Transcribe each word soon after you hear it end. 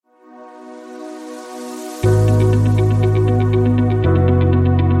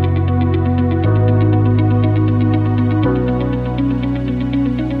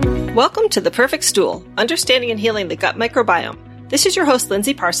Welcome to The Perfect Stool, Understanding and Healing the Gut Microbiome. This is your host,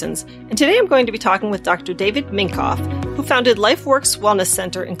 Lindsay Parsons, and today I'm going to be talking with Dr. David Minkoff, who founded LifeWorks Wellness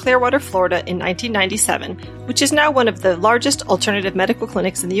Center in Clearwater, Florida in 1997, which is now one of the largest alternative medical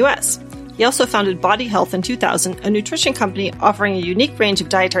clinics in the U.S. He also founded Body Health in 2000, a nutrition company offering a unique range of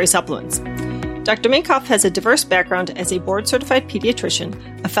dietary supplements. Dr. Minkoff has a diverse background as a board-certified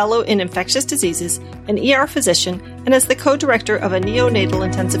pediatrician, a fellow in infectious diseases, an ER physician, and as the co-director of a neonatal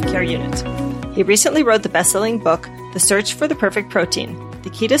intensive care unit. He recently wrote the best-selling book, The Search for the Perfect Protein,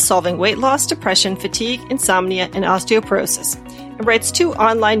 the key to solving weight loss, depression, fatigue, insomnia, and osteoporosis, and writes 2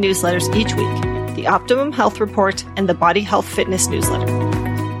 online newsletters each week, the Optimum Health Report and the Body Health Fitness Newsletter.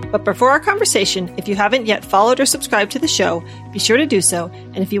 But before our conversation, if you haven't yet followed or subscribed to the show, be sure to do so.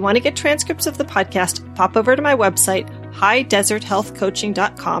 And if you want to get transcripts of the podcast, pop over to my website,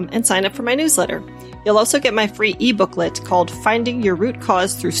 highdeserthealthcoaching.com, and sign up for my newsletter. You'll also get my free e-booklet called Finding Your Root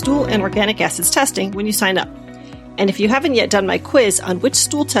Cause Through Stool and Organic Acids Testing when you sign up. And if you haven't yet done my quiz on which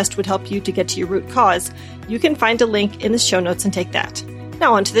stool test would help you to get to your root cause, you can find a link in the show notes and take that.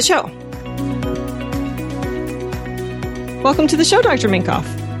 Now on to the show. Welcome to the show, Dr. Minkoff.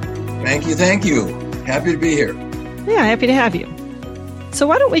 Thank you. Happy to be here. Yeah, happy to have you. So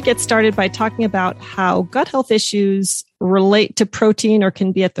why don't we get started by talking about how gut health issues relate to protein or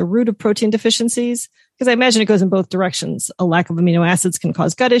can be at the root of protein deficiencies? Because I imagine it goes in both directions. A lack of amino acids can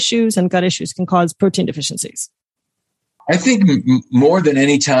cause gut issues, and gut issues can cause protein deficiencies. I think more than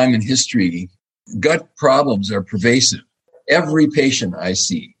any time in history, gut problems are pervasive. Every patient I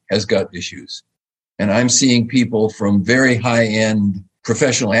see has gut issues. And I'm seeing people from very high-end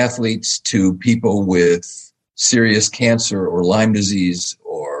professional athletes to people with serious cancer or Lyme disease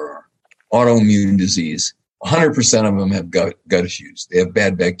or autoimmune disease. 100% of them have gut issues. They have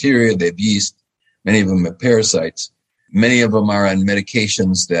bad bacteria, they have yeast, many of them have parasites. Many of them are on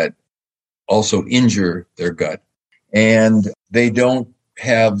medications that also injure their gut. And they don't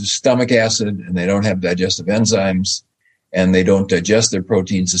have stomach acid, and they don't have digestive enzymes, and they don't digest their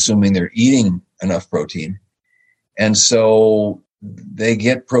proteins, assuming they're eating enough protein. And so they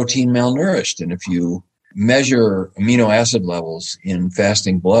get protein malnourished. And if you measure amino acid levels in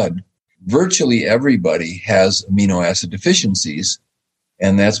fasting blood, virtually everybody has amino acid deficiencies.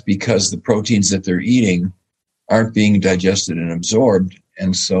 And that's because the proteins that they're eating aren't being digested and absorbed.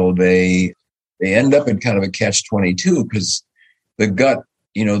 And so they end up in kind of a catch-22 because the gut,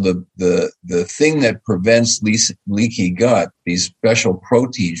 the thing that prevents leaky gut, these special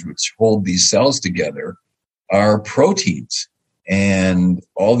proteins which hold these cells together, are proteins. And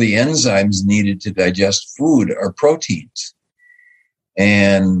all the enzymes needed to digest food are proteins.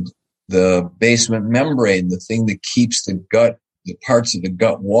 And the basement membrane, the thing that keeps the gut, the parts of the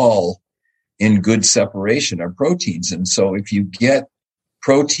gut wall in good separation, are proteins. And so if you get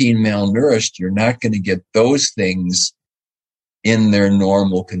protein malnourished, you're not going to get those things in their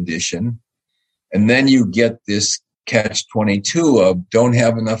normal condition. And then you get this catch-22 of don't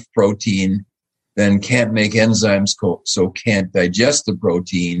have enough protein, then can't make enzymes, so can't digest the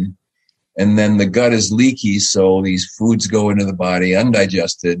protein. And then the gut is leaky, so these foods go into the body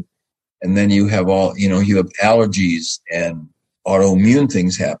undigested. And then you have you have allergies and autoimmune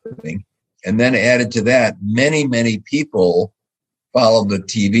things happening. And then added to that, many, many people follow the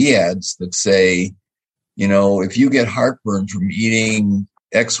TV ads that say, if you get heartburn from eating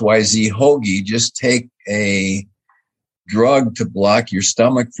XYZ hoagie, just take a drug to block your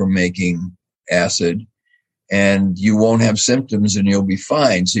stomach from making acid and you won't have symptoms and you'll be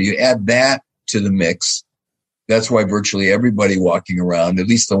fine. So you add that to the mix. That's why virtually everybody walking around, at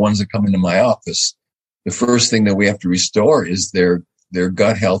least the ones that come into my office, the first thing that we have to restore is their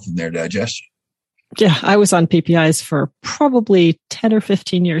gut health and their digestion. Yeah, I was on PPIs for probably 10 or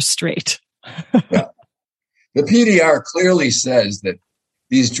 15 years straight. Yeah. The PDR clearly says that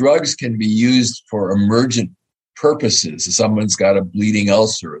these drugs can be used for emergent purposes. If someone's got a bleeding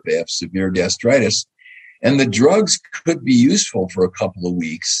ulcer, if they have severe gastritis, and the drugs could be useful for a couple of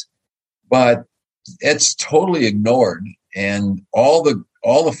weeks, but it's totally ignored. And all the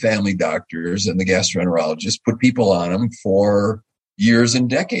family doctors and the gastroenterologists put people on them for years and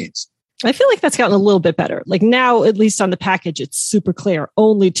decades. I feel like that's gotten a little bit better. Like now, at least on the package, it's super clear,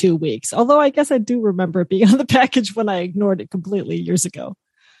 only 2 weeks. Although I guess I do remember it being on the package when I ignored it completely years ago.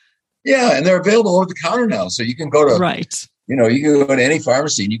 Yeah, and they're available over the counter now. So you can go to, you can go to any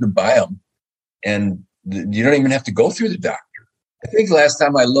pharmacy and you can buy them. And you don't even have to go through the doctor. I think last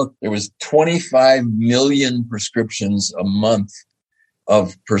time I looked, there was 25 million prescriptions a month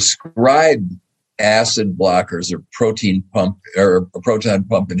of prescribed acid blockers or proton pump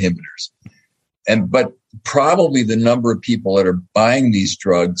inhibitors. But probably the number of people that are buying these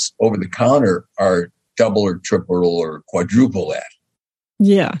drugs over the counter are double or triple or quadruple that.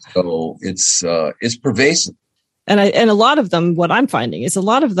 Yeah. So it's pervasive. And a lot of them, what I'm finding is a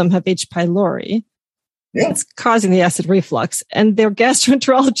lot of them have H. pylori. Yeah. It's causing the acid reflux. And their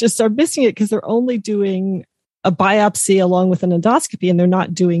gastroenterologists are missing it because they're only doing a biopsy along with an endoscopy, and they're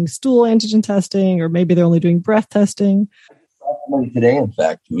not doing stool antigen testing, or maybe they're only doing breath testing. I saw somebody today, in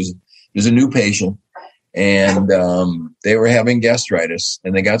fact, who was a new patient, and they were having gastritis,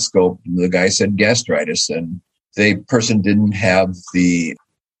 and they got scoped, and the guy said gastritis, and the person didn't have the,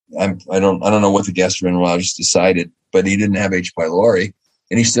 I don't know what the gastroenterologist decided, but he didn't have H. pylori,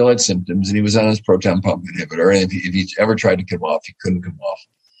 and he still had symptoms, and he was on his proton pump inhibitor, and if he ever tried to come off, he couldn't come off.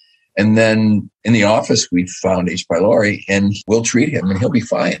 And then in the office, we found H. pylori, and we'll treat him, and he'll be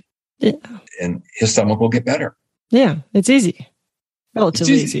fine. Yeah. And his stomach will get better. Yeah, it's easy.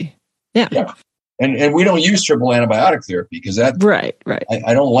 Relatively easy. Yeah. And we don't use triple antibiotic therapy because that, right.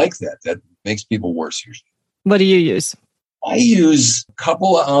 I don't like that. That makes people worse usually. What do you use? I use a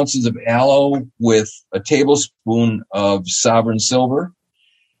couple of ounces of aloe with a tablespoon of Sovereign Silver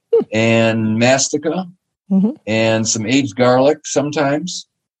and Mastica and some aged garlic sometimes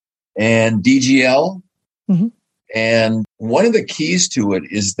and DGL. And one of the keys to it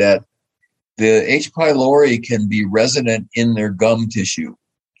is that the H. pylori can be resident in their gum tissue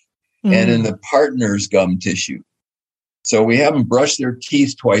and in the partner's gum tissue. So we have them brush their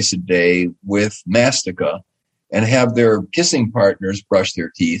teeth twice a day with Mastica and have their kissing partners brush their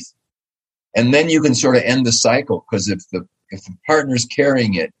teeth. And then you can sort of end the cycle, because if the partner's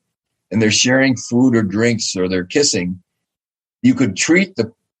carrying it and they're sharing food or drinks or they're kissing, you could treat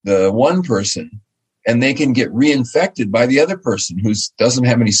the one person and they can get reinfected by the other person who doesn't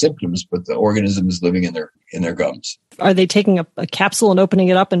have any symptoms, but the organism is living in their gums. Are they taking a capsule and opening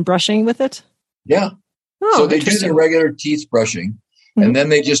it up and brushing with it? Yeah. Oh, so they do their regular teeth brushing, and then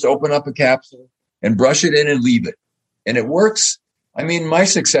they just open up a capsule and brush it in and leave it. And it works. I mean, my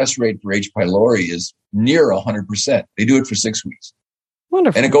success rate for H. pylori is near 100%. They do it for 6 weeks.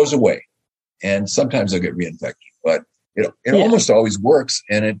 Wonderful. And it goes away. And sometimes they'll get reinfected, but it almost always works,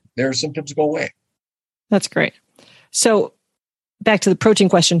 and their symptoms go away. That's great. So back to the protein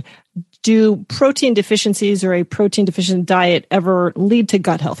question. Do protein deficiencies or a protein deficient diet ever lead to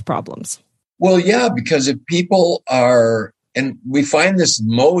gut health problems? Well, yeah, because if people are, and we find this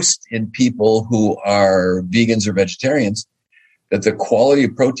most in people who are vegans or vegetarians, that the quality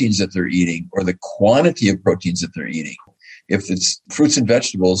of proteins that they're eating or the quantity of proteins that they're eating, if it's fruits and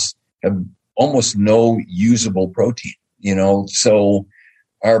vegetables, have almost no usable protein, so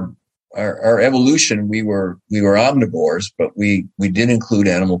our evolution, we were omnivores, but we did include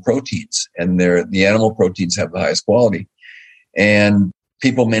animal proteins, and the animal proteins have the highest quality. And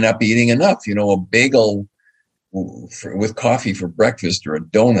people may not be eating enough. A bagel with coffee for breakfast, or a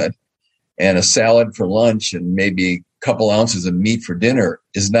donut and a salad for lunch, and maybe a couple ounces of meat for dinner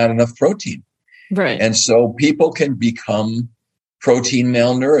is not enough protein. Right. And so people can become protein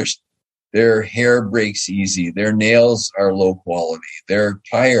malnourished. Their hair breaks easy. Their nails are low quality. They're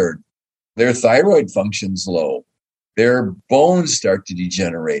tired. Their thyroid function's low. Their bones start to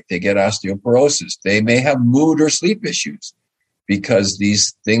degenerate. They get osteoporosis. They may have mood or sleep issues because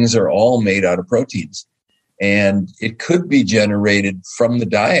these things are all made out of proteins. And it could be generated from the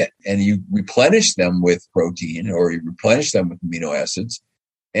diet. And you replenish them with protein, or you replenish them with amino acids,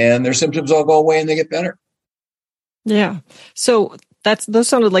 and their symptoms all go away and they get better. Yeah. So those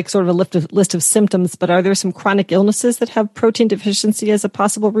sounded like sort of a list of symptoms, but are there some chronic illnesses that have protein deficiency as a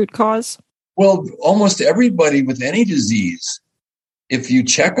possible root cause? Well, almost everybody with any disease, if you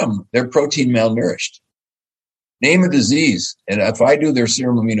check them, they're protein malnourished. Name a disease, and if I do their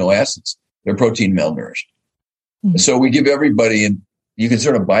serum amino acids, they're protein malnourished. Mm-hmm. So we give everybody, and you can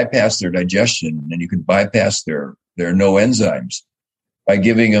sort of bypass their digestion, and you can bypass their no enzymes by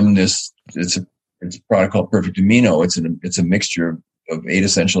giving them this. It's a product called Perfect Amino. It's a mixture of 8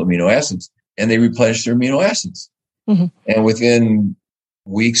 essential amino acids, and they replenish their amino acids. Mm-hmm. And within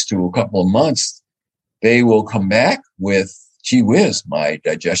weeks to a couple of months, they will come back with, gee whiz, my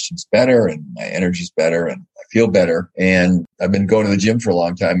digestion's better and my energy's better and I feel better. And I've been going to the gym for a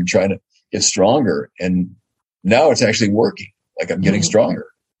long time and trying to get stronger. And now it's actually working. Like, I'm getting stronger.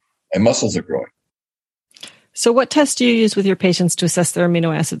 My muscles are growing. So what tests do you use with your patients to assess their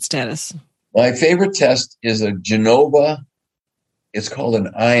amino acid status? My favorite test is a Genova. It's called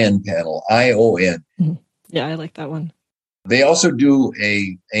an ion panel, ION. Mm-hmm. Yeah, I like that one. They also do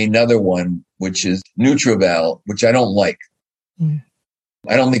another one, which is Nutraval, which I don't like. Mm.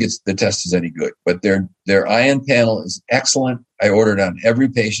 I don't think the test is any good, but their ion panel is excellent. I order it on every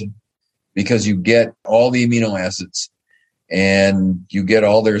patient. because you get all the amino acids and you get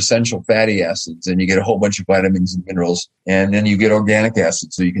all their essential fatty acids and you get a whole bunch of vitamins and minerals. And then you get organic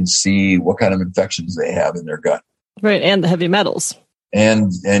acids so you can see what kind of infections they have in their gut. Right. And the heavy metals.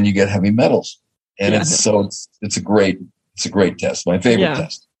 And you get heavy metals. And it's a great test. My favorite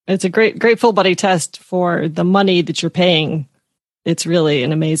test. It's a great full body test for the money that you're paying. It's really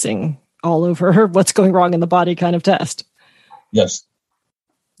an amazing all over what's going wrong in the body kind of test. Yes.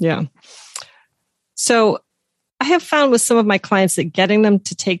 Yeah. So I have found with some of my clients that getting them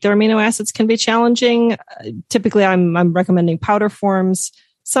to take their amino acids can be challenging. Typically, I'm recommending powder forms.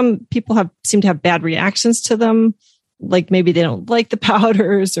 Some people seem to have bad reactions to them. Like maybe they don't like the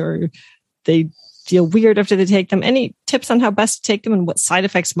powders or they feel weird after they take them. Any tips on how best to take them and what side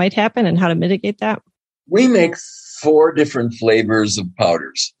effects might happen and how to mitigate that? We make 4 different flavors of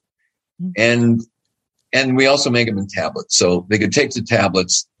powders. And we also make them in tablets. So they could take the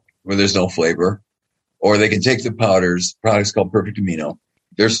tablets where there's no flavor, or they can take the powders, products called Perfect Amino.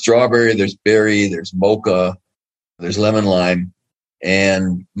 There's strawberry, there's berry, there's mocha, there's lemon lime.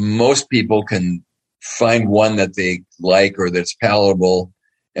 And most people can find one that they like or that's palatable.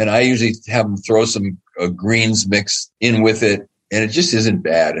 And I usually have them throw some greens mix in with it, and it just isn't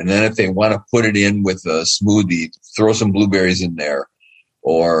bad. And then if they want to put it in with a smoothie, throw some blueberries in there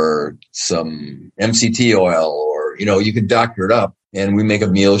or some MCT oil, or, you can doctor it up. And we make a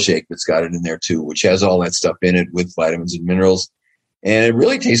meal shake that's got it in there too, which has all that stuff in it with vitamins and minerals. And it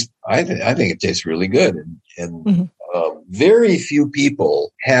really tastes, I think it tastes really good. And very few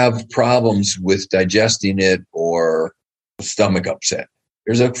people have problems with digesting it or stomach upset.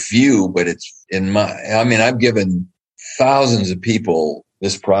 There's a few, but I've given thousands of people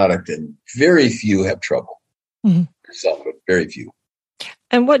this product and very few have trouble. Some, but very few.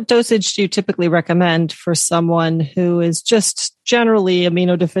 And what dosage do you typically recommend for someone who is just generally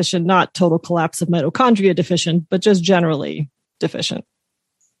amino deficient, not total collapse of mitochondria deficient, but just generally deficient?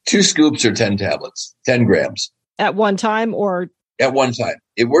 2 scoops or 10 tablets, 10 grams. At one time or? At one time.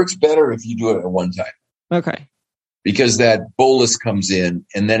 It works better if you do it at one time. Okay. Because that bolus comes in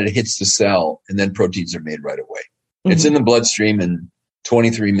and then it hits the cell and then proteins are made right away. It's in the bloodstream in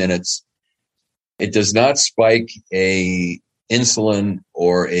 23 minutes. It does not spike a insulin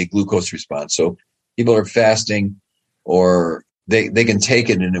or a glucose response. So people are fasting or they can take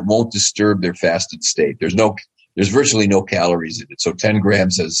it and it won't disturb their fasted state. There's virtually no calories in it. So 10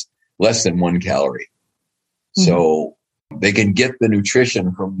 grams has less than 1 calorie. So they can get the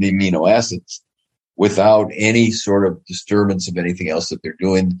nutrition from the amino acids without any sort of disturbance of anything else that they're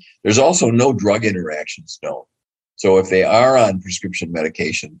doing. There's also no drug interactions known. So if they are on prescription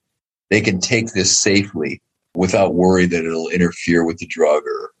medication, they can take this safely without worry that it'll interfere with the drug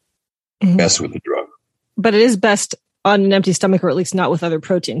or mess with the drug. But it is best on an empty stomach, or at least not with other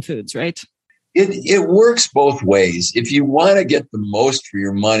protein foods, right? It works both ways. If you want to get the most for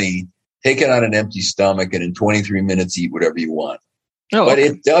your money, take it on an empty stomach and in 23 minutes eat whatever you want. But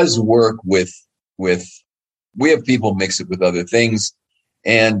it does work with we have people mix it with other things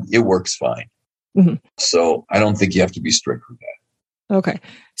and it works fine. So I don't think you have to be strict with that. Okay.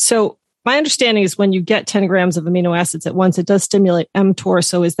 So my understanding is when you get 10 grams of amino acids at once, it does stimulate mTOR.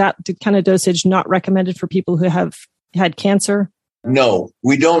 So is that the kind of dosage not recommended for people who have had cancer? No,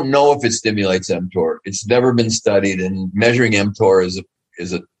 we don't know if it stimulates mTOR. It's never been studied, and measuring mTOR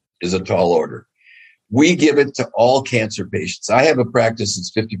is a tall order. We give it to all cancer patients. I have a practice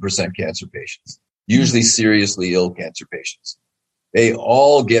that's 50% cancer patients, usually seriously ill cancer patients. They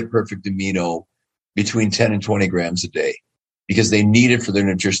all get Perfect Amino between 10 and 20 grams a day because they need it for their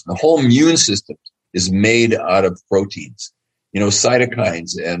nutrition. The whole immune system is made out of proteins,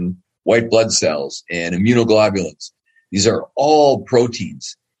 cytokines and white blood cells and immunoglobulins. These are all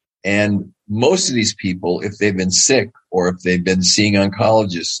proteins. And most of these people, if they've been sick or if they've been seeing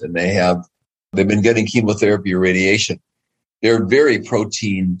oncologists and they've been getting chemotherapy or radiation, they're very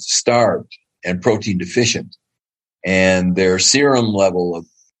protein starved and protein deficient. And their serum level of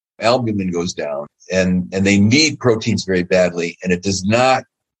albumin goes down and they need proteins very badly. And it does not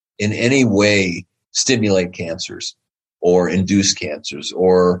in any way stimulate cancers or induce cancers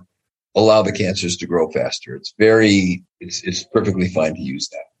or allow the cancers to grow faster. It's perfectly fine to use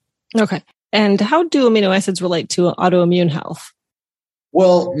that. Okay. And how do amino acids relate to autoimmune health?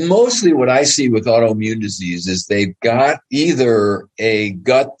 Well, mostly what I see with autoimmune disease is they've got either a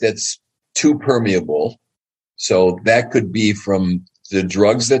gut that's too permeable. So that could be from the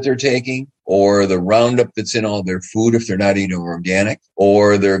drugs that they're taking or the Roundup that's in all their food if they're not eating organic,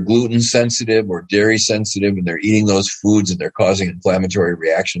 or they're gluten sensitive or dairy sensitive and they're eating those foods and they're causing inflammatory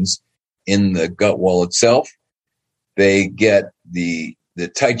reactions in the gut wall itself. They get the the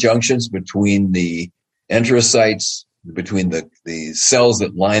tight junctions between the enterocytes, between the cells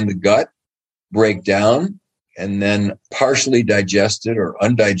that line the gut, break down, and then partially digested or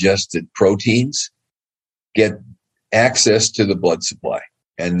undigested proteins get access to the blood supply.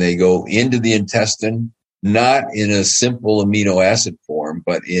 And they go into the intestine, not in a simple amino acid form,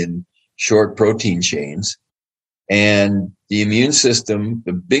 but in short protein chains. And the immune system,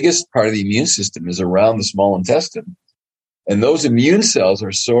 the biggest part of the immune system is around the small intestine. And those immune cells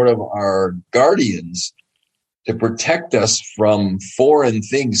are sort of our guardians to protect us from foreign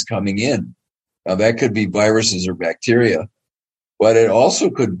things coming in. Now, that could be viruses or bacteria, but it also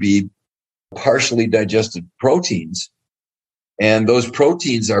could be partially digested proteins. And those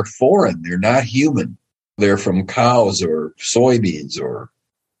proteins are foreign. They're not human. They're from cows or soybeans or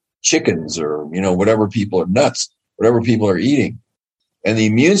chickens or, whatever people are nuts, whatever people are eating. And the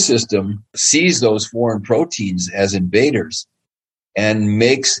immune system sees those foreign proteins as invaders and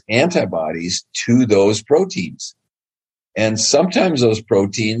makes antibodies to those proteins. And sometimes those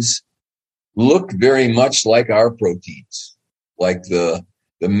proteins look very much like our proteins, like the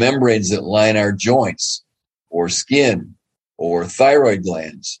membranes that line our joints or skin or thyroid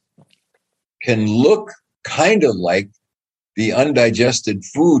glands can look kind of like the undigested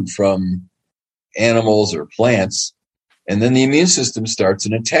food from animals or plants. And then the immune system starts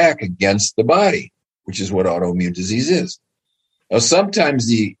an attack against the body, which is what autoimmune disease is. Now, sometimes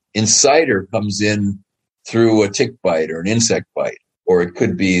the inciter comes in through a tick bite or an insect bite, or it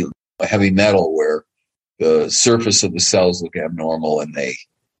could be a heavy metal where the surface of the cells look abnormal and the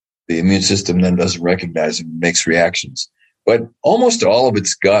immune system then doesn't recognize them and makes reactions. But almost all of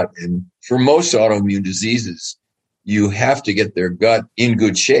it's gut. And for most autoimmune diseases, you have to get their gut in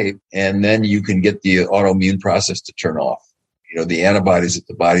good shape, and then you can get the autoimmune process to turn off. The antibodies that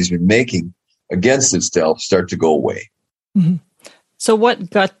the body's been making against itself start to go away. Mm-hmm. So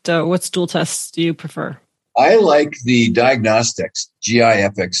what stool tests do you prefer? I like the diagnostics,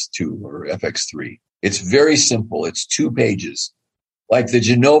 GI-FX2 or FX3. It's very simple. It's 2 pages. Like the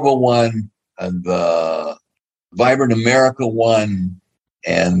Genova one and the Vibrant America one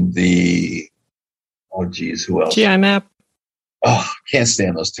and the, who else? GI map. Oh, can't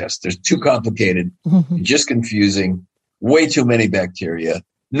stand those tests. They're too complicated, just confusing, way too many bacteria.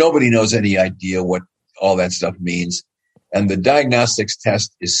 Nobody knows any idea what all that stuff means. And the diagnostics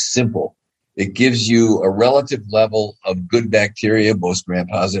test is simple. It gives you a relative level of good bacteria, both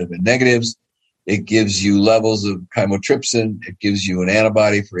gram-positive and negatives. It gives you levels of chymotrypsin. It gives you an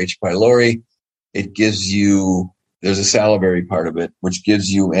antibody for H. pylori. It gives you, there's a salivary part of it, which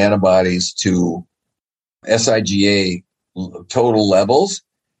gives you antibodies to SIGA total levels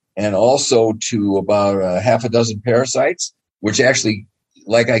and also to about half a dozen parasites, which actually,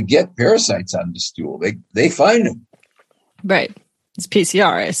 I get parasites on the stool. They find them. Right. It's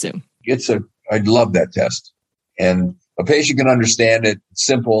PCR, I assume. I'd love that test. And a patient can understand it. It's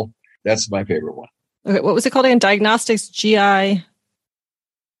simple. That's my favorite one. Okay. What was it called again? Diagnostics GI?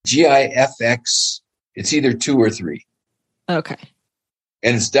 GI-FX. It's either 2 or 3. Okay.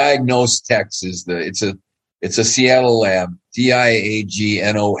 And it's Diagnos Tex it's a Seattle lab,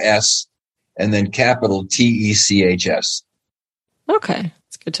 DIAGNOS, and then capital TECHS. Okay.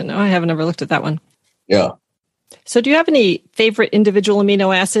 It's good to know. I haven't ever looked at that one. Yeah. So do you have any favorite individual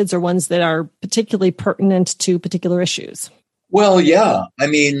amino acids or ones that are particularly pertinent to particular issues? Well, yeah. I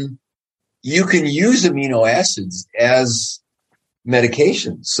mean, you can use amino acids as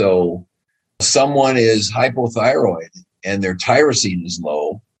medication. So someone is hypothyroid and their tyrosine is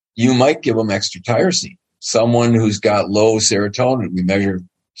low, you might give them extra tyrosine. Someone who's got low serotonin, we measure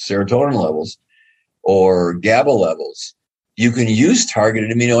serotonin levels or GABA levels. You can use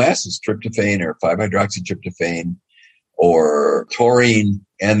targeted amino acids, tryptophan or 5-hydroxytryptophan or taurine,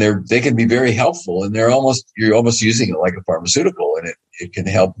 and they can be very helpful. And you're almost using it like a pharmaceutical, and it can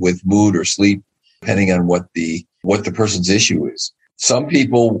help with mood or sleep, depending on what the person's issue is. Some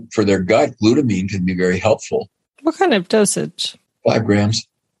people, for their gut, glutamine can be very helpful. What kind of dosage? 5 grams.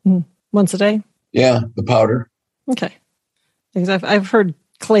 Once a day? Yeah, the powder. Okay. Because I've heard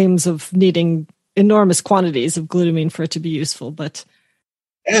claims of needing enormous quantities of glutamine for it to be useful, but...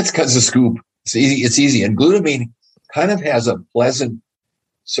 And it's because of scoop. It's easy. And glutamine kind of has a pleasant,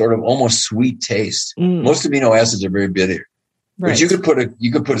 sort of almost sweet taste. Most amino acids are very bitter. Right. But you could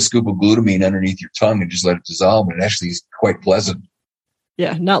put a scoop of glutamine underneath your tongue and just let it dissolve, and it actually is quite pleasant.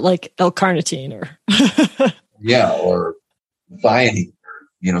 Yeah, not like L-carnitine or... Yeah, or thiamine.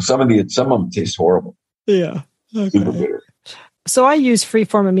 Some of them taste horrible. Yeah. Okay. Super bitter. So I use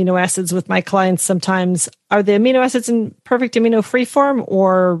free-form amino acids with my clients sometimes. Are the amino acids in perfect amino free form,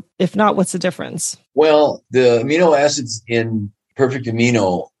 or if not, what's the difference? Well, the amino acids in Perfect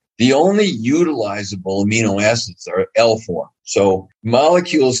Amino, the only utilizable amino acids are L form. So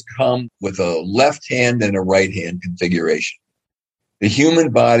molecules come with a left hand and a right hand configuration. The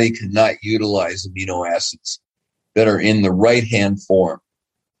human body cannot utilize amino acids that are in the right hand form.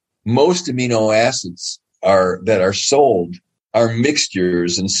 Most amino acids that are sold are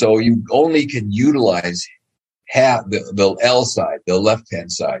mixtures, and so you only can utilize half the L side, the left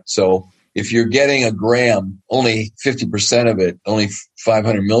hand side. So if you're getting a gram, only 50% of it, only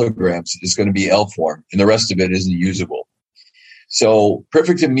 500 milligrams is going to be L form, and the rest of it isn't usable. So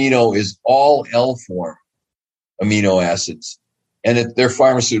Perfect Amino is all L form amino acids, and they're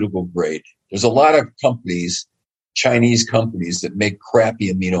pharmaceutical grade. There's a lot of companies, Chinese companies, that make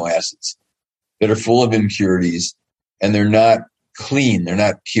crappy amino acids that are full of impurities, and they're not clean. They're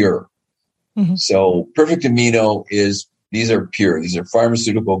not pure. Mm-hmm. So Perfect Amino these are pure. These are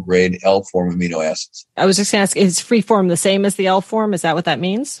pharmaceutical grade L form amino acids. I was just going to ask, is free form the same as the L form? Is that what that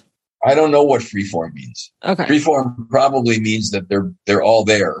means? I don't know what free form means. Okay. Free form probably means that they're all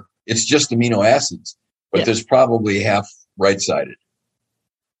there. It's just amino acids, but there's probably half right-sided.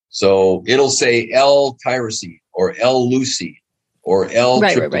 So it'll say L-tyrosine or L-leucine or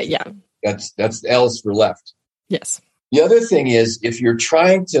L-tryptophan. Right. Yeah. That's L's for left. Yes. The other thing is, if you're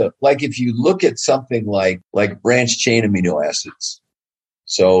trying to, like, if you look at something like branch chain amino acids.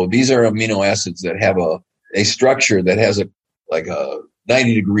 So these are amino acids that have a structure that has a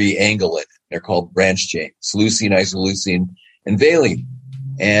 90-degree angle in it. They're called branch chains: leucine, isoleucine, and valine.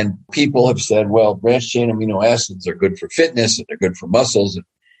 And people have said, well, branch chain amino acids are good for fitness and they're good for muscles, and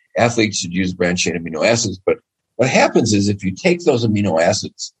athletes should use branch chain amino acids. But what happens is, if you take those amino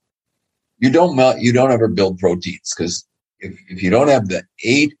acids, you don't ever build proteins, because if you don't have the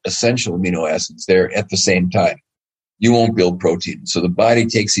 8 essential amino acids there at the same time, you won't build protein. So the body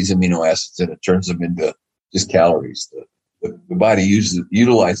takes these amino acids and it turns them into just calories. The body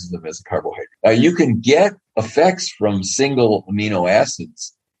utilizes them as a carbohydrate. Now, you can get effects from single amino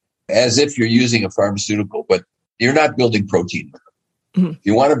acids as if you're using a pharmaceutical, but you're not building protein with them. Mm-hmm. If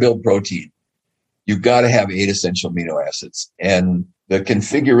you want to build protein, you've got to have 8 essential amino acids. And the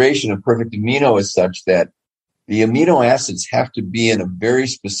configuration of Perfect Amino is such that the amino acids have to be in a very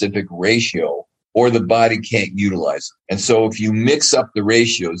specific ratio, or the body can't utilize them. And so if you mix up the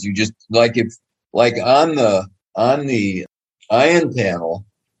ratios, you just on the ion panel,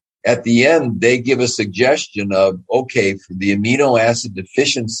 at the end, they give a suggestion of, okay, for the amino acid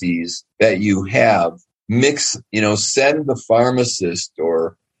deficiencies that you have, send the pharmacist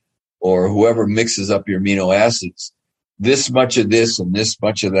or whoever mixes up your amino acids this much of this and this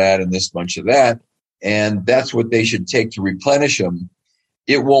much of that and this much of that. And that's what they should take to replenish them.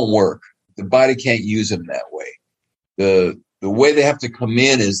 It won't work. The body can't use them that way. The way they have to come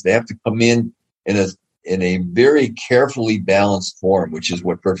in is they have to come in a very carefully balanced form, which is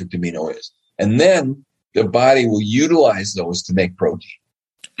what Perfect Amino is. And then the body will utilize those to make protein.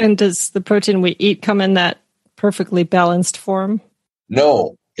 And does the protein we eat come in that perfectly balanced form?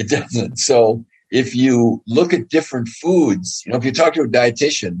 No, it doesn't. So if you look at different foods, if you talk to a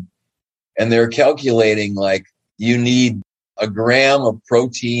dietitian and they're calculating, like, you need a gram of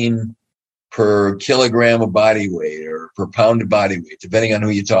protein per kilogram of body weight or per pound of body weight, depending on who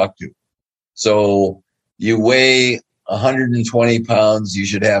you talk to. So you weigh 120 pounds, you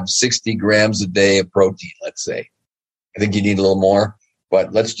should have 60 grams a day of protein, let's say. I think you need a little more,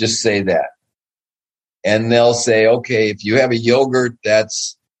 but let's just say that. And they'll say, okay, if you have a yogurt,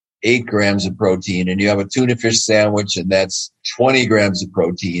 that's 8 grams of protein, and you have a tuna fish sandwich, and that's 20 grams of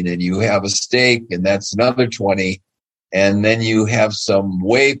protein, and you have a steak, and that's another 20, and then you have some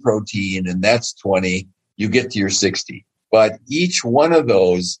whey protein, and that's 20, you get to your 60. But each one of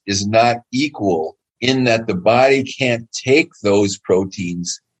those is not equal, in that the body can't take those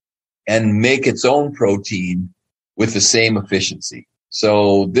proteins and make its own protein with the same efficiency.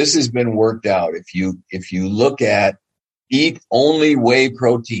 So this has been worked out. If you look at, eat only whey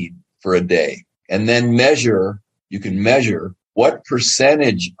protein for a day, and then you can measure what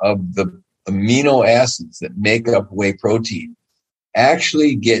percentage of the amino acids that make up whey protein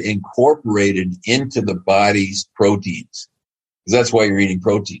actually get incorporated into the body's proteins. Because that's why you're eating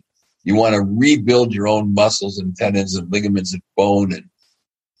protein. You want to rebuild your own muscles and tendons and ligaments and bone and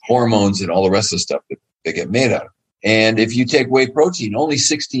hormones and all the rest of the stuff that they get made out of. And if you take whey protein, only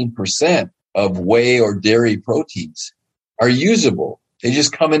 16% of whey or dairy proteins are usable. They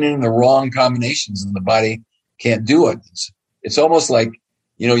just come in the wrong combinations, and the body can't do it. It's almost like,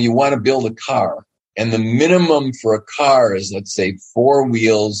 you want to build a car, and the minimum for a car is, let's say, 4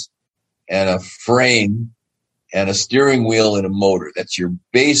 wheels and a frame and a steering wheel and a motor. That's your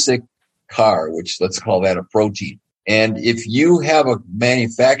basic car, which let's call that a protein. And if you have a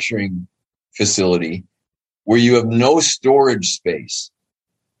manufacturing facility where you have no storage space,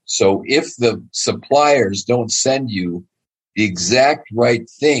 so if the suppliers don't send you the exact right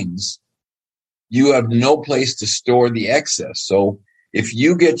things, you have no place to store the excess. So if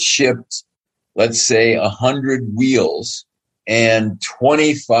you get shipped, let's say 100 wheels and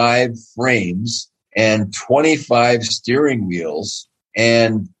 25 frames and 25 steering wheels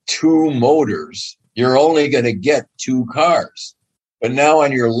and 2 motors, you're only going to get 2 cars. But now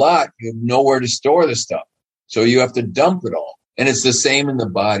on your lot, you have nowhere to store the stuff. So you have to dump it all. And it's the same in the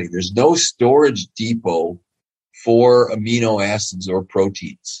body. There's no storage depot for amino acids or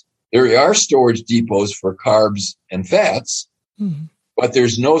proteins. There are storage depots for carbs and fats, but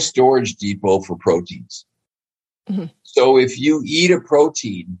there's no storage depot for proteins. Mm-hmm. So if you eat a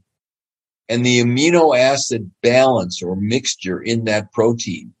protein and the amino acid balance or mixture in that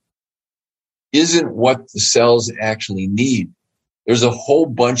protein isn't what the cells actually need, there's a whole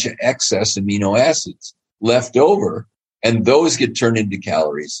bunch of excess amino acids left over, and those get turned into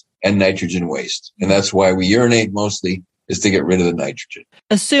calories and nitrogen waste. And that's why we urinate mostly, is to get rid of the nitrogen.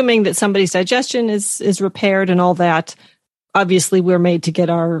 Assuming that somebody's digestion is repaired and all that, obviously we're made to get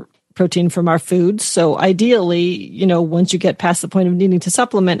our protein from our foods. So ideally, once you get past the point of needing to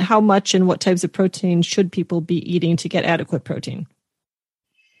supplement, how much and what types of protein should people be eating to get adequate protein?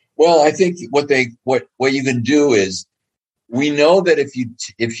 Well, I think what you can do is, we know that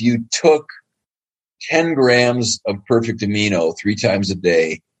if you took 10 grams of perfect amino 3 times a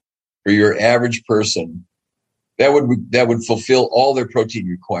day for your average person, that would fulfill all their protein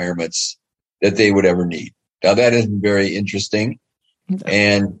requirements that they would ever need. Now, that isn't very interesting,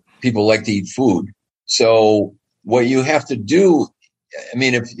 and people like to eat food. So what you have to do,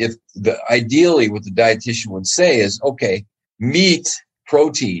 ideally what the dietitian would say is, okay, meat,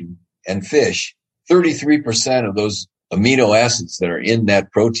 protein, and fish, 33% of those amino acids that are in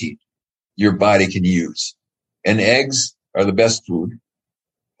that protein, your body can use. And eggs are the best food,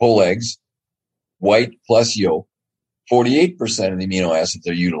 whole eggs, white plus yolk. 48% of the amino acids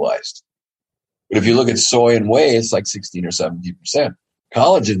are utilized. But if you look at soy and whey, it's like 16 or 17%.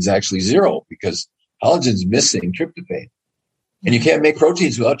 Collagen's actually 0 because collagen's missing tryptophan. And you can't make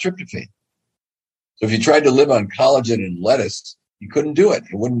proteins without tryptophan. So if you tried to live on collagen and lettuce, you couldn't do it.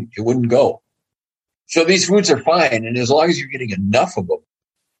 It wouldn't go. So these foods are fine. And as long as you're getting enough of them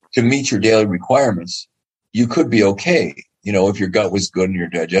to meet your daily requirements, you could be okay. If your gut was good and your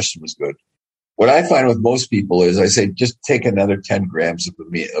digestion was good. What I find with most people is I say, just take another 10 grams of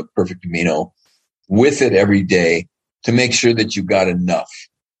perfect amino with it every day to make sure that you got enough.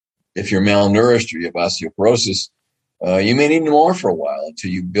 If you're malnourished or you have osteoporosis, you may need more for a while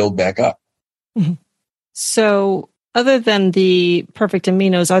until you build back up. Mm-hmm. So other than the perfect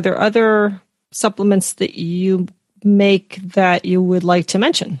aminos, are there other supplements that you make that you would like to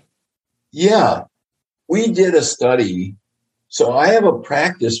mention? Yeah, we did a study. So I have a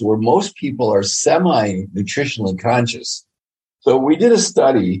practice where most people are semi-nutritionally conscious. So we did a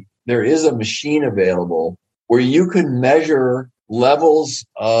study. There is a machine available where you can measure levels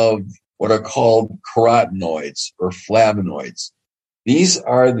of what are called carotenoids or flavonoids. These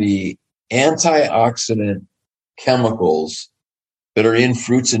are the antioxidant chemicals that are in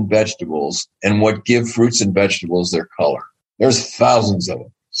fruits and vegetables and what give fruits and vegetables their color. There's thousands of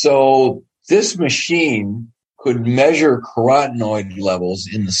them. So this machine could measure carotenoid levels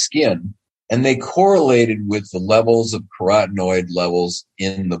in the skin, and they correlated with the levels of carotenoid levels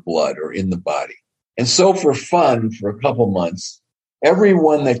in the blood or in the body. And so for fun, for a couple months,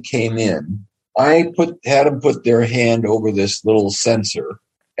 everyone that came in, I had them put their hand over this little sensor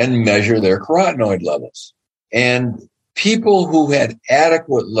and measure their carotenoid levels. And people who had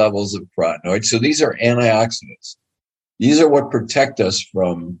adequate levels of carotenoids, so these are antioxidants. These are what protect us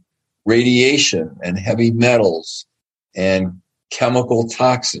from radiation and heavy metals and chemical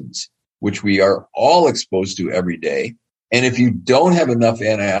toxins, which we are all exposed to every day. And if you don't have enough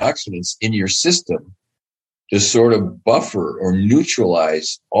antioxidants in your system to sort of buffer or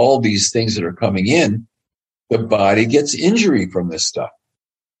neutralize all these things that are coming in, the body gets injury from this stuff.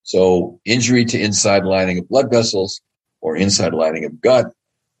 So injury to inside lining of blood vessels or inside lining of gut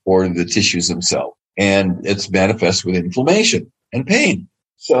or the tissues themselves. And it's manifest with inflammation and pain.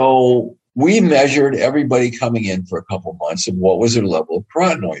 So we measured everybody coming in for a couple months of what was their level of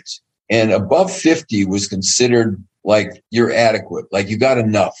carotenoids. And above 50 was considered like you're adequate, like you got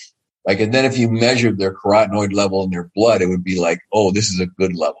enough. And then if you measured their carotenoid level in their blood, it would be like, oh, this is a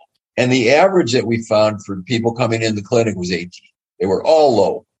good level. And the average that we found for people coming in the clinic was 18. They were all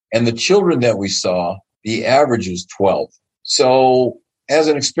low. And the children that we saw, the average was 12. So as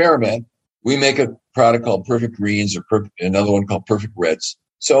an experiment, we make a product called Perfect Greens or another one called Perfect Reds.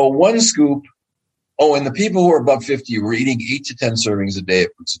 So one scoop. Oh, and the people who are above 50 were eating 8 to 10 servings a day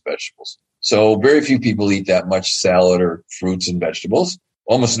of fruits and vegetables. So very few people eat that much salad or fruits and vegetables.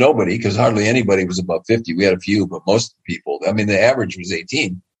 Almost nobody, because hardly anybody was above 50. We had a few, but most people, the average was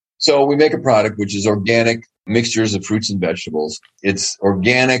 18. So we make a product which is organic mixtures of fruits and vegetables. It's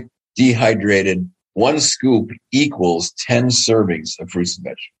organic, dehydrated. One scoop equals 10 servings of fruits and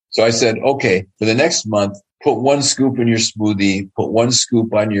vegetables. So I said, okay, for the next month, put one scoop in your smoothie, put one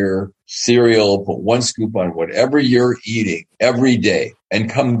scoop on your cereal, put one scoop on whatever you're eating every day,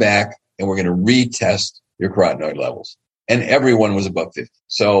 and come back and we're going to retest your carotenoid levels. And everyone was above 50.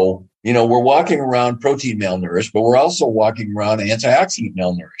 So, we're walking around protein malnourished, but we're also walking around antioxidant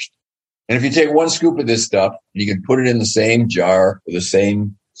malnourished. And if you take one scoop of this stuff, you can put it in the same jar or the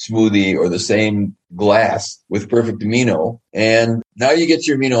same smoothie or the same glass with Perfect Amino, and now you get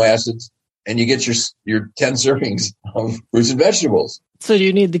your amino acids and you get your 10 servings of fruits and vegetables. So do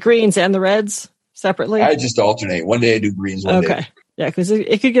you need the greens and the reds separately? I just alternate. One day I do greens, one day. Yeah, because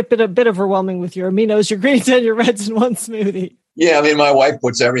it could get a bit overwhelming with your aminos, your greens, and your reds in one smoothie. Yeah, my wife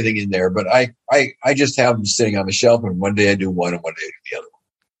puts everything in there, but I just have them sitting on the shelf, and one day I do one and one day I do the other one.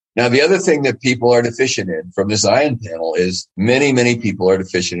 Now, the other thing that people are deficient in from this ion panel is many, many people are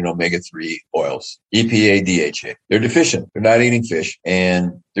deficient in omega-3 oils, EPA, DHA. They're deficient. They're not eating fish,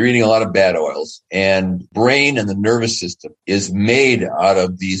 and they're eating a lot of bad oils. And brain and the nervous system is made out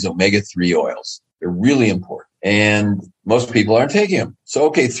of these omega-3 oils. They're really important. And most people aren't taking them. So,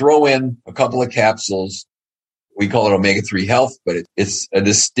 okay, throw in a couple of capsules. We call it omega-3 health, but it's a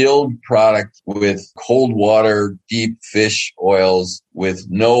distilled product with cold water, deep fish oils with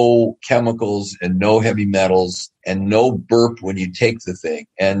no chemicals and no heavy metals and no burp when you take the thing.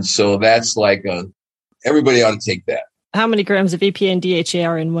 And so that's like everybody ought to take that. How many grams of EPA and DHA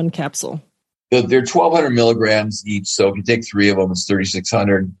are in one capsule? They're 1,200 milligrams each. So if you take 3 of them, it's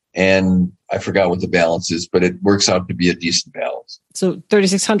 3,600. And I forgot what the balance is, but it works out to be a decent balance. So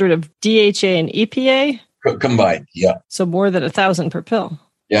 3,600 of DHA and EPA? Combined, yeah. So more than 1,000 per pill.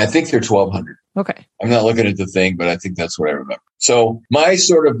 Yeah, I think they're 1,200. Okay. I'm not looking at the thing, but I think that's what I remember. So my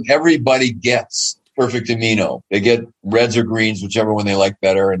sort of everybody gets Perfect Amino. They get reds or greens, whichever one they like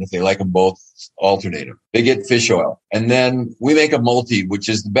better. And if they like them both, alternate them. They get fish oil. And then we make a multi, which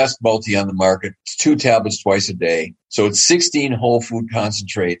is the best multi on the market. It's 2 tablets twice a day. So it's 16 whole food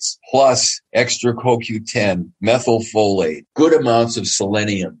concentrates plus extra CoQ10, methylfolate, good amounts of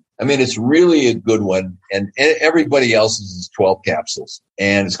selenium. It's really a good one. And everybody else's is 12 capsules.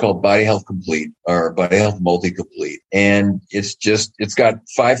 And it's called Body Health Complete or Body Health Multi-Complete. And it's got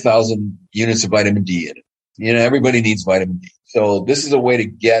 5,000 units of vitamin D in it. Everybody needs vitamin D. So this is a way to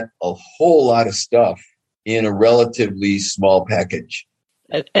get a whole lot of stuff in a relatively small package.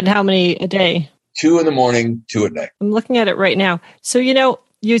 And how many a day? 2 in the morning, 2 at night. I'm looking at it right now. So,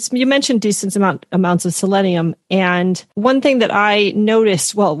 you mentioned decent amounts of selenium. And one thing that I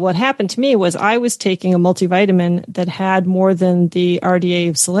noticed, what happened to me was I was taking a multivitamin that had more than the RDA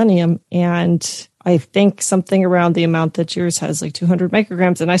of selenium. And I think something around the amount that yours has, like 200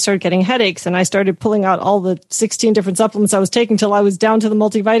 micrograms. And I started getting headaches and I started pulling out all the 16 different supplements I was taking till I was down to the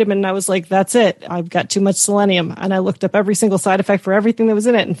multivitamin. And I was like, that's it. I've got too much selenium. And I looked up every single side effect for everything that was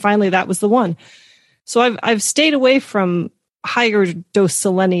in it. And finally, that was the one. So I've stayed away from higher dose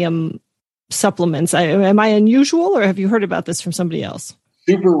selenium supplements. Am I unusual, or have you heard about this from somebody else?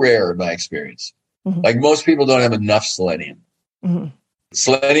 Super rare in my experience. Mm-hmm. Like most people don't have enough selenium. Mm-hmm.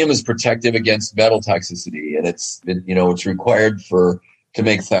 Selenium is protective against metal toxicity, and it's required to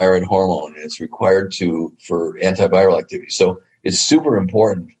make thyroid hormone, and it's required for antiviral activity. So it's super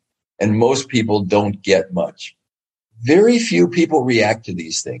important, and most people don't get much. Very few people react to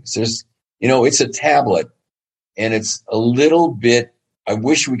these things. It's a tablet. And it's a little bit, I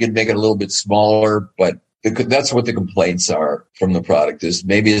wish we could make it a little bit smaller, but that's what the complaints are from the product is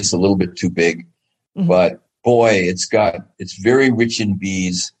maybe it's a little bit too big, mm-hmm. But boy, it's very rich in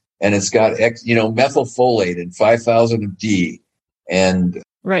Bs and it's got, methylfolate and 5,000 of D and.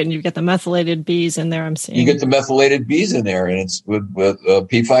 Right. And you get the methylated Bs in there. I'm seeing. You get the methylated Bs in there and it's with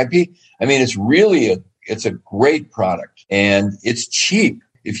P5P. It's a great product and it's cheap.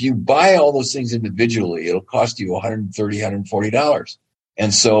 If you buy all those things individually, it'll cost you $130, $140.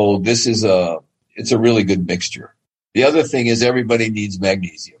 And so it's a really good mixture. The other thing is everybody needs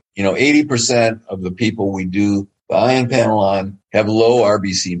magnesium. 80% of the people we do the ion panel on have low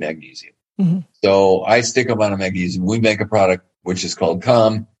RBC magnesium. Mm-hmm. So I stick them on a magnesium. We make a product which is called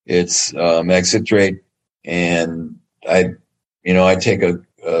CALM. It's mag citrate. And I take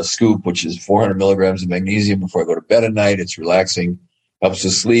a scoop, which is 400 milligrams of magnesium before I go to bed at night. It's relaxing. Helps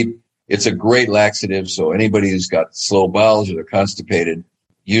us sleep. It's a great laxative. So anybody who's got slow bowels or they're constipated,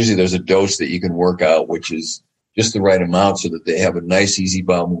 usually there's a dose that you can work out, which is just the right amount so that they have a nice, easy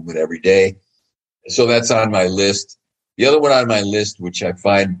bowel movement every day. So that's on my list. The other one on my list, which I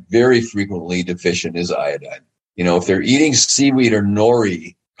find very frequently deficient, is iodine. If they're eating seaweed or nori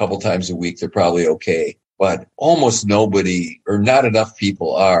a couple times a week, they're probably okay. But almost nobody or not enough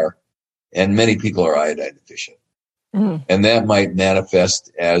people are, and many people are iodine deficient. Mm. And that might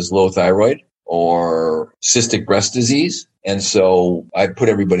manifest as low thyroid or cystic breast disease. And so I put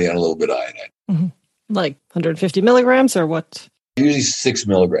everybody on a little bit of iodine. Mm-hmm. Like 150 milligrams or what? Usually 6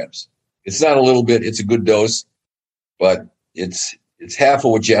 milligrams. It's not a little bit. It's a good dose, but it's half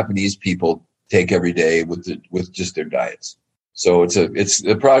of what Japanese people take every day with just their diets. So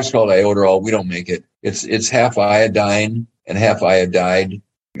the product's called Ioderol. We don't make it. It's half iodine and half iodide.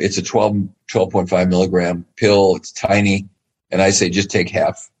 It's a 12.5 milligram pill. It's tiny. And I say just take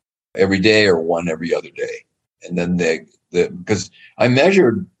half every day or one every other day. And then because I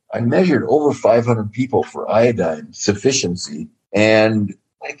measured over 500 people for iodine sufficiency, and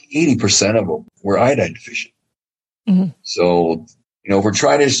like 80% of them were iodine deficient. Mm-hmm. So, if we're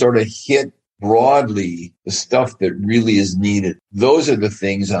trying to sort of hit broadly the stuff that really is needed, those are the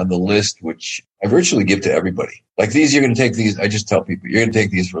things on the list, which I virtually give to everybody. Like these, you're going to take these. I just tell people you're going to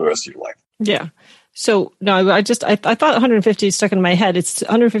take these for the rest of your life. Yeah. So no, I thought 150 stuck in my head. It's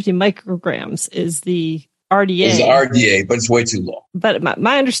 150 micrograms is the RDA. It's RDA, but it's way too low. But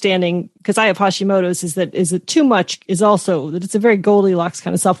my understanding, because I have Hashimoto's, is that too much is also that it's a very Goldilocks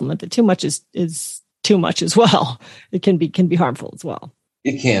kind of supplement. That too much is too much as well. It can be harmful as well.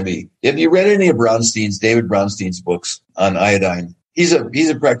 It can be. Have you read any of David Brownstein's books on iodine? He's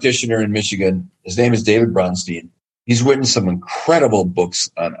a practitioner in Michigan. His name is David Brownstein. He's written some incredible books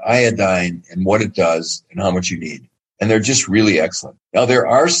on iodine and what it does and how much you need. And they're just really excellent. Now, there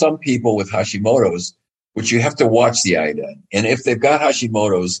are some people with Hashimoto's which you have to watch the iodine. And if they've got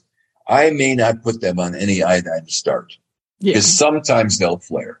Hashimoto's, I may not put them on any iodine to start. Yeah. Because sometimes they'll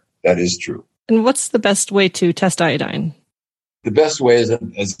flare. That is true. And what's the best way to test iodine? The best way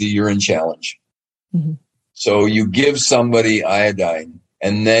is the urine challenge. Mm-hmm. So you give somebody iodine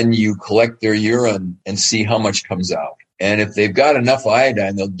and then you collect their urine and see how much comes out. And if they've got enough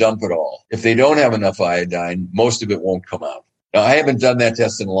iodine, they'll dump it all. If they don't have enough iodine, most of it won't come out. Now, I haven't done that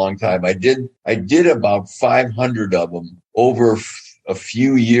test in a long time. I did about 500 of them over a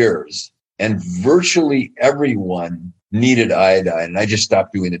few years, and virtually everyone needed iodine. And I just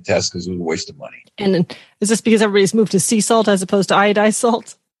stopped doing the test because it was a waste of money. And is this because everybody's moved to sea salt as opposed to iodized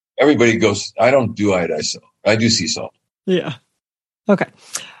salt? Everybody goes, I don't do iodized salt. I do sea salt. Yeah. Okay.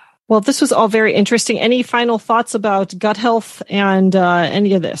 Well, this was all very interesting. Any final thoughts about gut health and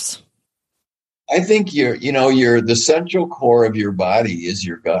any of this? I think the central core of your body is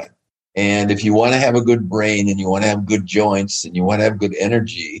your gut. And if you want to have a good brain and you want to have good joints and you want to have good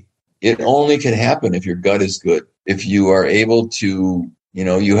energy, it only can happen if your gut is good. If you are able to,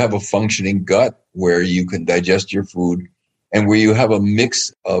 you have a functioning gut where you can digest your food and where you have a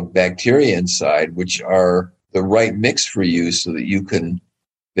mix of bacteria inside, which are the right mix for you so that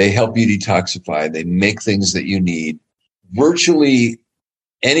they help you detoxify. They make things that you need. Virtually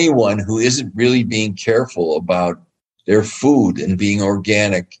anyone who isn't really being careful about their food and being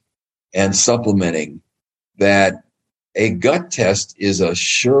organic and supplementing, that a gut test is a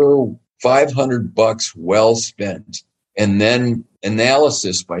sure $500 well spent. And then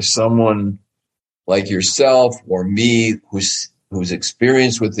analysis by someone like yourself or me who's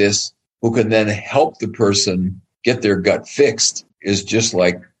experienced with this, who can then help the person get their gut fixed, is just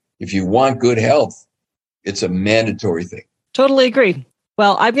like, if you want good health, it's a mandatory thing. Totally agree.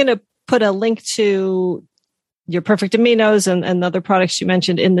 Well, I'm going to put a link to your Perfect Aminos and other products you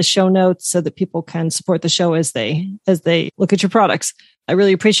mentioned in the show notes so that people can support the show as they look at your products. I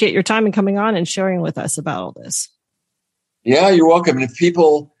really appreciate your time and coming on and sharing with us about all this. Yeah, you're welcome. And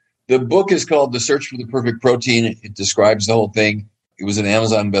the book is called The Search for the Perfect Protein. It describes the whole thing. It was an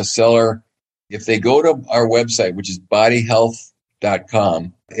Amazon bestseller. If they go to our website, which is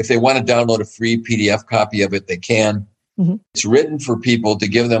bodyhealth.com, if they want to download a free PDF copy of it, they can. Mm-hmm. It's written for people to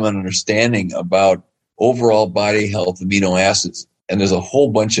give them an understanding about overall body health, amino acids. And there's a whole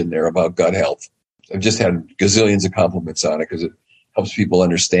bunch in there about gut health. I've just had gazillions of compliments on it because it helps people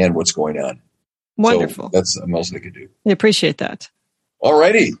understand what's going on. Wonderful. So that's the most they could do. I appreciate that. All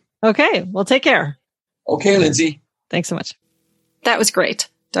righty. Okay. Well, take care. Okay, Lindsay. Thanks so much. That was great.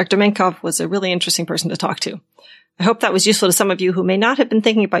 Dr. Minkoff was a really interesting person to talk to. I hope that was useful to some of you who may not have been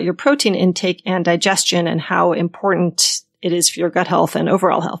thinking about your protein intake and digestion and how important it is for your gut health and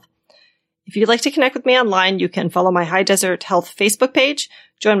overall health. If you'd like to connect with me online, you can follow my High Desert Health Facebook page,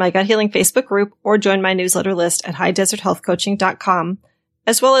 join my Gut Healing Facebook group, or join my newsletter list at highdeserthealthcoaching.com,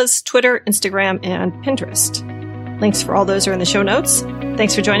 as well as Twitter, Instagram, and Pinterest. Links for all those are in the show notes.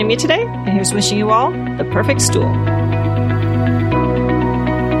 Thanks for joining me today, and here's wishing you all the perfect stool.